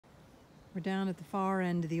We're down at the far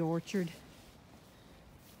end of the orchard,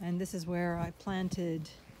 and this is where I planted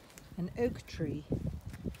an oak tree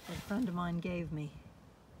that a friend of mine gave me.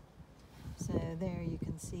 So there you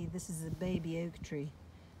can see this is a baby oak tree.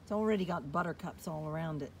 It's already got buttercups all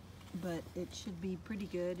around it, but it should be pretty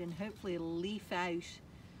good, and hopefully it'll leaf out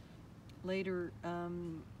later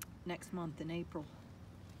next month in April.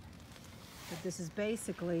 But this is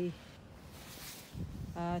basically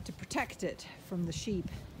to protect it from the sheep,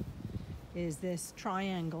 is this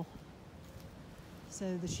triangle,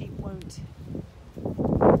 so the sheep won't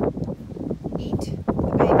eat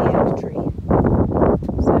the baby oak tree.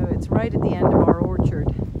 So it's right at the end of our orchard,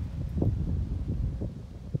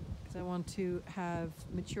 because I want to have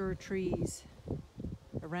mature trees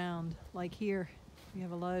around. Like here, we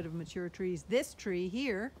have a lot of mature trees. This tree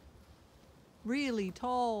here, really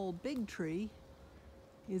tall, big tree,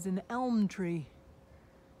 is an elm tree.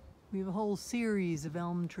 We have a whole series of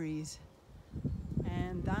elm trees,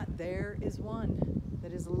 and that there is one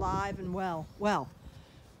that is alive and well. Well,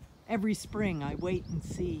 every spring I wait and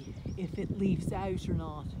see if it leaves out or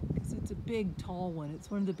not, because it's a big, tall one.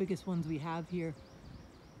 It's one of the biggest ones we have here.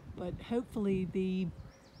 But hopefully the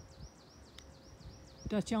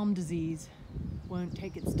Dutch elm disease won't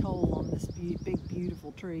take its toll on this big,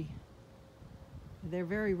 beautiful tree. They're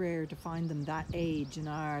very rare to find them that age in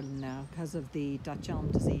Ireland now because of the Dutch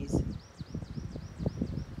elm disease.